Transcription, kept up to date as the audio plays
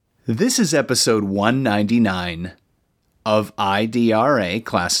This is episode 199 of IDRA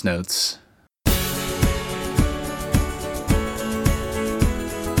Class Notes.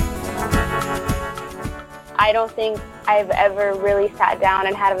 I don't think I've ever really sat down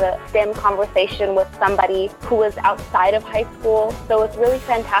and had a STEM conversation with somebody who was outside of high school. So it's really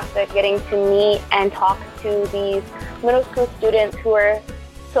fantastic getting to meet and talk to these middle school students who are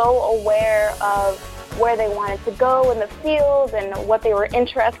so aware of where they wanted to go in the field and what they were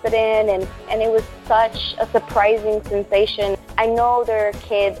interested in, and it was such a surprising sensation. I know there are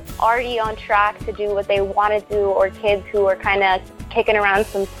kids already on track to do what they want to do, or kids who are kind of kicking around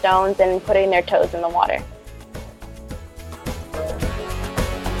some stones and putting their toes in the water.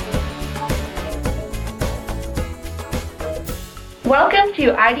 Welcome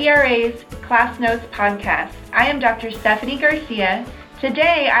to IDRA's Class Notes podcast. I am Dr. Stephanie Garcia.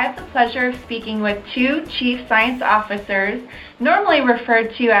 Today, I have the pleasure of speaking with two Chief Science Officers, normally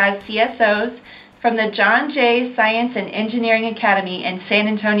referred to as CSOs, from the John Jay Science and Engineering Academy in San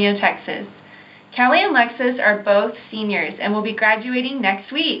Antonio, Texas. Kelly and Lexus are both seniors and will be graduating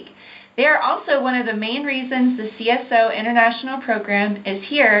next week. They are also one of the main reasons the CSO International Program is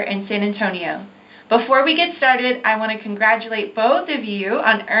here in San Antonio. Before we get started, I want to congratulate both of you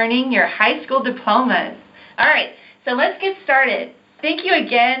on earning your high school diplomas. All right, so let's get started. Thank you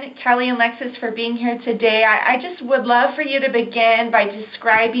again, Kelly and Lexus, for being here today. I just would love for you to begin by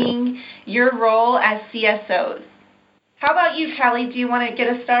describing your role as CSOs. How about you, Kelly? Do you want to get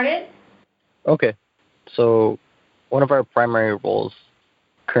us started? Okay. So one of our primary roles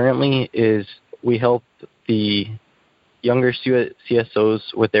currently is we help the younger CSOs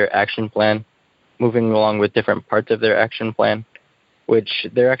with their action plan, moving along with different parts of their action plan, which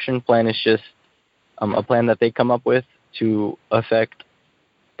their action plan is just a plan that they come up with to affect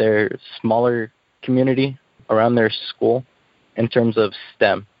their smaller community around their school in terms of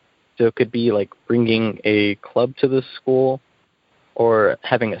STEM. So it could be like bringing a club to the school or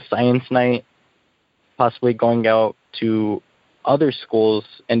having a science night, possibly going out to other schools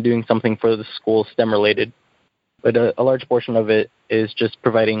and doing something for the school STEM related. But a large portion of it is just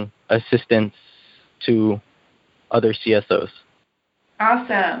providing assistance to other CSOs.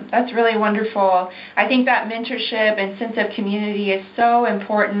 Awesome. That's really wonderful. I think that mentorship and sense of community is so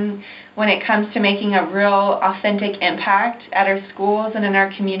important when it comes to making a real authentic impact at our schools and in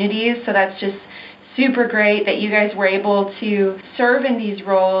our communities. So that's just super great that you guys were able to serve in these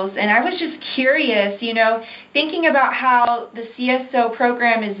roles. And I was just curious, thinking about how the CSO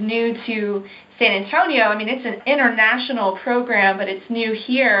program is new to San Antonio. I mean, it's an international program, but it's new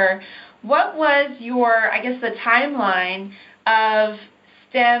here. What was the timeline of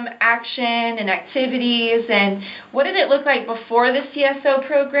STEM action and activities, and what did it look like before the CSO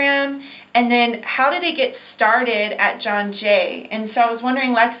program, and then how did it get started at John Jay? And so I was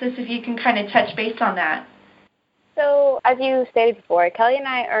wondering, Lexus, if you can kind of touch base on that. So as you stated before, Kelly and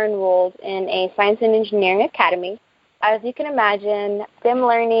I are enrolled in a Science and Engineering Academy. As you can imagine, STEM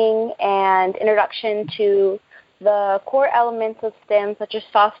learning and introduction to the core elements of STEM, such as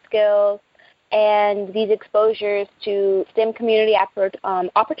soft skills, and these exposures to STEM community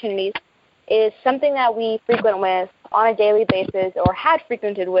opportunities is something that we frequent with on a daily basis, or had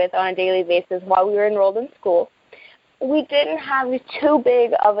frequented with on a daily basis while we were enrolled in school. We didn't have too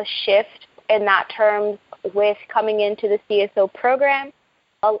big of a shift in that terms with coming into the CSO program.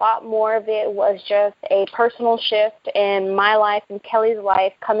 A lot more of it was just a personal shift in my life and Kelly's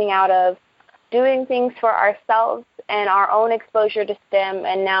life, coming out of doing things for ourselves and our own exposure to STEM,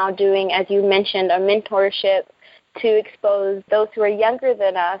 and now doing, as you mentioned, a mentorship to expose those who are younger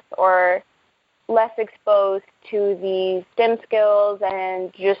than us or less exposed to the STEM skills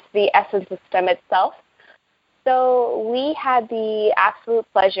and just the essence of STEM itself. So we had the absolute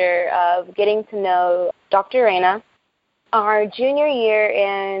pleasure of getting to know Dr. Reyna. Our junior year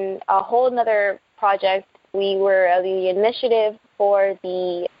in a whole other project, we were the initiative for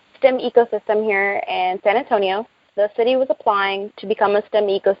the STEM ecosystem here in San Antonio. The city was applying to become a STEM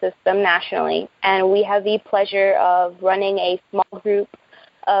ecosystem nationally, and we have the pleasure of running a small group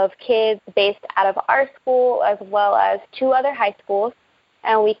of kids based out of our school as well as two other high schools,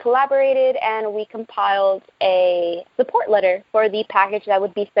 and we collaborated and we compiled a support letter for the package that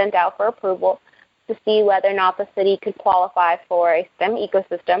would be sent out for approval to see whether or not the city could qualify for a STEM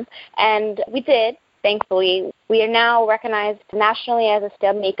ecosystem, and we did. Thankfully, we are now recognized nationally as a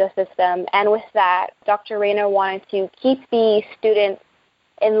STEM ecosystem, and with that, Dr. Reyna wanted to keep the students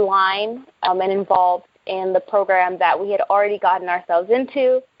in line and involved in the program that we had already gotten ourselves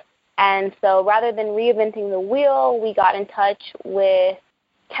into. And so rather than reinventing the wheel, we got in touch with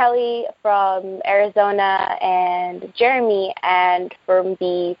Kelly from Arizona and Jeremy, and from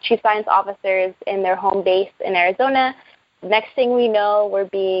the Chief Science Officers in their home base in Arizona. Next thing we know, we're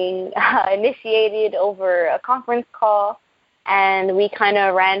being initiated over a conference call, and we kind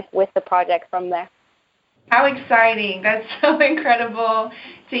of ran with the project from there. How exciting. That's so incredible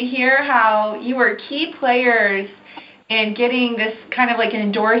to hear how you were key players in getting this kind of like an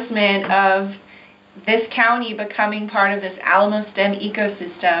endorsement of this county becoming part of this Alamo STEM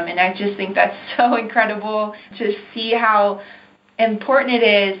ecosystem. And I just think that's so incredible to see how important it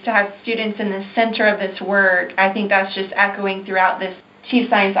is to have students in the center of this work. I think that's just echoing throughout this Chief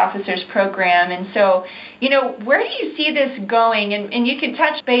Science Officers program. And so, where do you see this going? And you can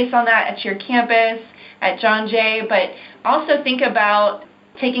touch base on that at your campus, at John Jay, but also think about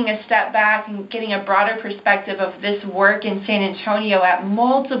taking a step back and getting a broader perspective of this work in San Antonio at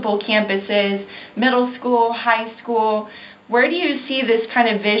multiple campuses, middle school, high school. Where do you see this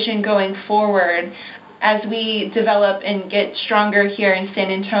kind of vision going forward as we develop and get stronger here in San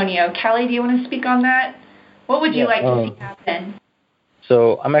Antonio? Kelly, do you want to speak on that? What would you like to see happen?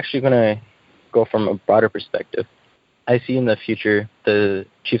 So I'm actually going to go from a broader perspective. I see in the future the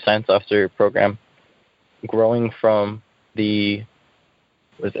Chief Science Officer program growing from the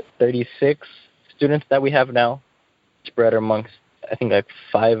 36 students that we have now, spread amongst, I think, like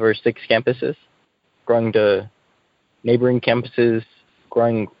 5 or 6 campuses, growing to neighboring campuses,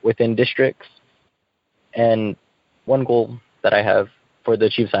 growing within districts. And one goal that I have for the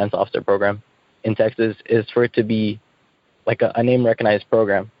Chief Science Officer program in Texas is for it to be like a name-recognized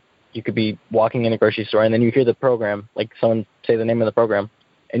program. You could be walking in a grocery store, and then you hear the program, like someone say the name of the program,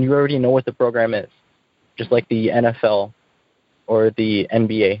 and you already know what the program is, just like the NFL or the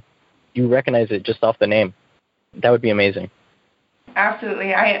NBA. You recognize it just off the name. That would be amazing.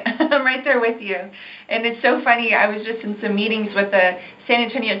 Absolutely. I'm right there with you. And it's so funny. I was just in some meetings with the San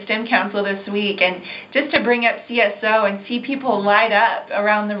Antonio STEM Council this week, and just to bring up CSO and see people light up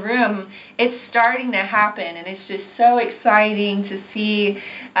around the room, it's starting to happen, and it's just so exciting to see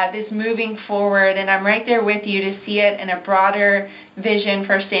this moving forward. And I'm right there with you to see it in a broader vision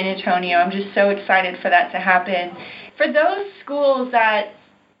for San Antonio. I'm just so excited for that to happen. For those schools that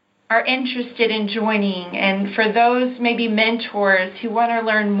are interested in joining, and for those maybe mentors who want to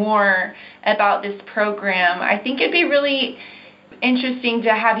learn more about this program, I think it'd be really interesting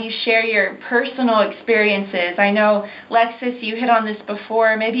to have you share your personal experiences. I know, Lexus, you hit on this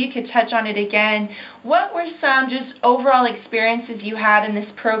before. Maybe you could touch on it again. What were some just overall experiences you had in this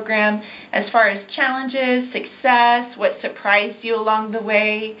program as far as challenges, success, what surprised you along the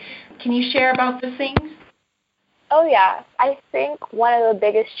way? Can you share about those things? Oh, yeah. I think one of the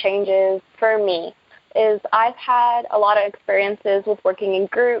biggest changes for me is I've had a lot of experiences with working in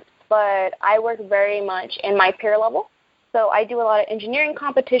groups, but I work very much in my peer level. So I do a lot of engineering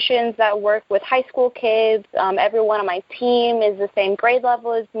competitions that work with high school kids. Everyone on my team is the same grade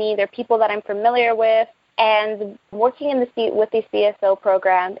level as me. They're people that I'm familiar with. And working with the CSO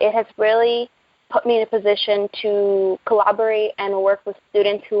program, it has really put me in a position to collaborate and work with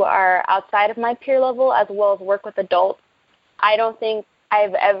students who are outside of my peer level, as well as work with adults. I don't think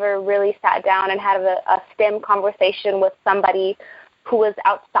I've ever really sat down and had a STEM conversation with somebody who was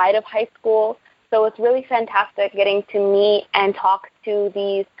outside of high school. So it's really fantastic getting to meet and talk to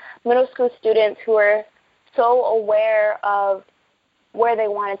these middle school students who are so aware of where they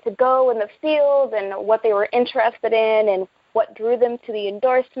wanted to go in the field and what they were interested in and what drew them to the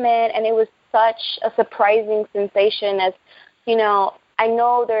endorsement. And it was such a surprising sensation, as, I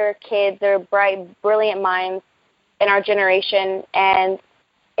know they're kids, they're bright, brilliant minds in our generation, and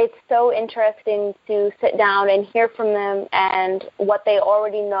it's so interesting to sit down and hear from them and what they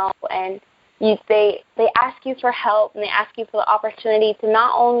already know. And they ask you for help, and they ask you for the opportunity to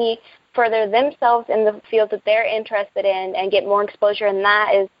not only further themselves in the field that they're interested in and get more exposure, and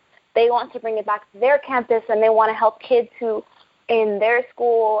that is they want to bring it back to their campus, and they want to help kids who in their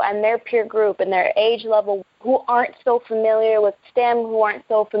school and their peer group and their age level who aren't so familiar with STEM, who aren't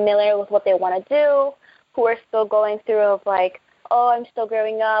so familiar with what they want to do, who are still going through of like, oh, I'm still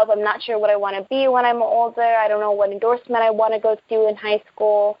growing up, I'm not sure what I want to be when I'm older, I don't know what endorsement I want to go to in high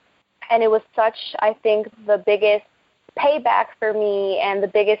school. And it was such, I think, the biggest payback for me and the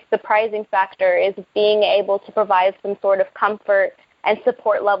biggest surprising factor is being able to provide some sort of comfort and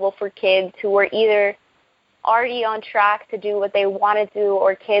support level for kids who were either already on track to do what they want to do,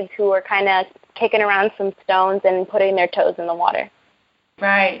 or kids who are kind of kicking around some stones and putting their toes in the water.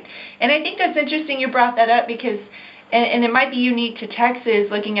 Right. And I think that's interesting you brought that up because, and it might be unique to Texas,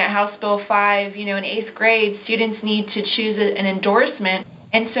 looking at House Bill 5, in 8th grade, students need to choose an endorsement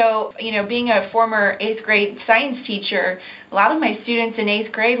And so, being a former 8th grade science teacher, a lot of my students in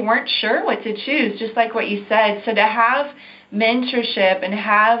 8th grade weren't sure what to choose, just like what you said. So to have mentorship and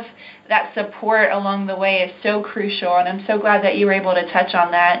have that support along the way is so crucial, and I'm so glad that you were able to touch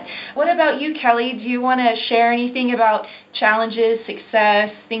on that. What about you, Kelly? Do you want to share anything about challenges,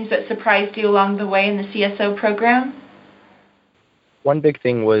 success, things that surprised you along the way in the CSO program? One big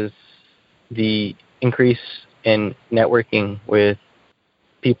thing was the increase in networking with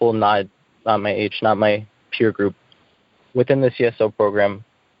people not my age, not my peer group. Within the CSO program,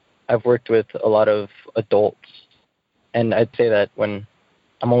 I've worked with a lot of adults, and I'd say that when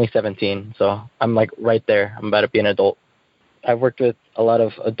I'm only 17, so I'm like right there. I'm about to be an adult. I've worked with a lot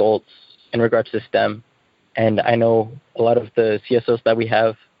of adults in regards to STEM, and I know a lot of the CSOs that we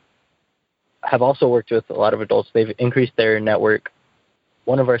have also worked with a lot of adults. They've increased their network.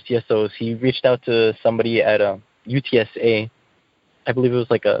 One of our CSOs, he reached out to somebody at UTSA. I believe it was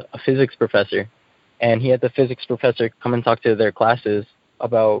like a physics professor, and he had the physics professor come and talk to their classes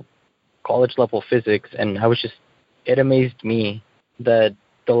about college level physics, and it amazed me that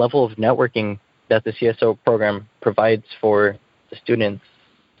the level of networking that the CSO program provides for the students.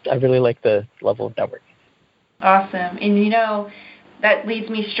 I really like the level of networking. Awesome. And that leads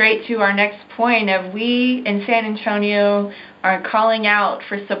me straight to our next point of we in San Antonio are calling out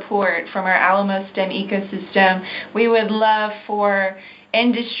for support from our Alamo STEM ecosystem. We would love for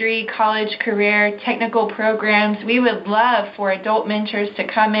industry, college, career, technical programs. We would love for adult mentors to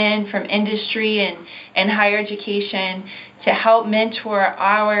come in from industry and higher education to help mentor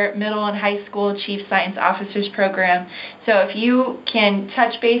our middle and high school Chief Science Officers program. So if you can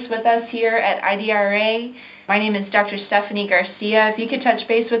touch base with us here at IDRA, my name is Dr. Stephanie Garcia. If you could touch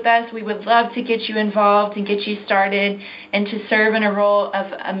base with us, we would love to get you involved and get you started and to serve in a role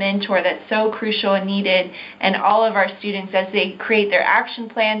of a mentor that's so crucial and needed, and all of our students as they create their action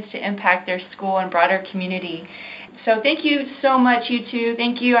plans to impact their school and broader community. So thank you so much, you two.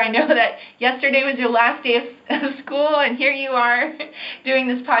 Thank you. I know that yesterday was your last day of school, and here you are doing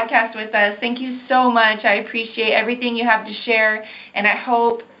this podcast with us. Thank you so much. I appreciate everything you have to share, and I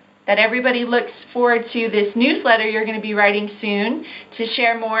hope that everybody looks forward to this newsletter you're going to be writing soon to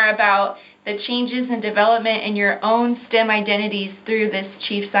share more about the changes and development in your own STEM identities through this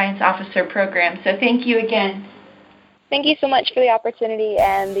Chief Science Officer program. So thank you again. Thank you so much for the opportunity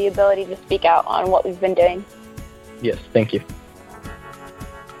and the ability to speak out on what we've been doing. Yes, thank you.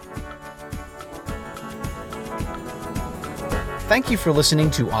 Thank you for listening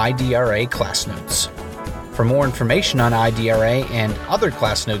to IDRA Class Notes. For more information on IDRA and other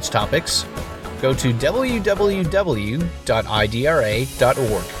Class Notes topics, go to www.idra.org.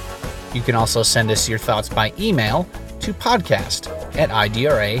 You can also send us your thoughts by email to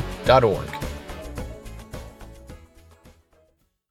podcast@idra.org.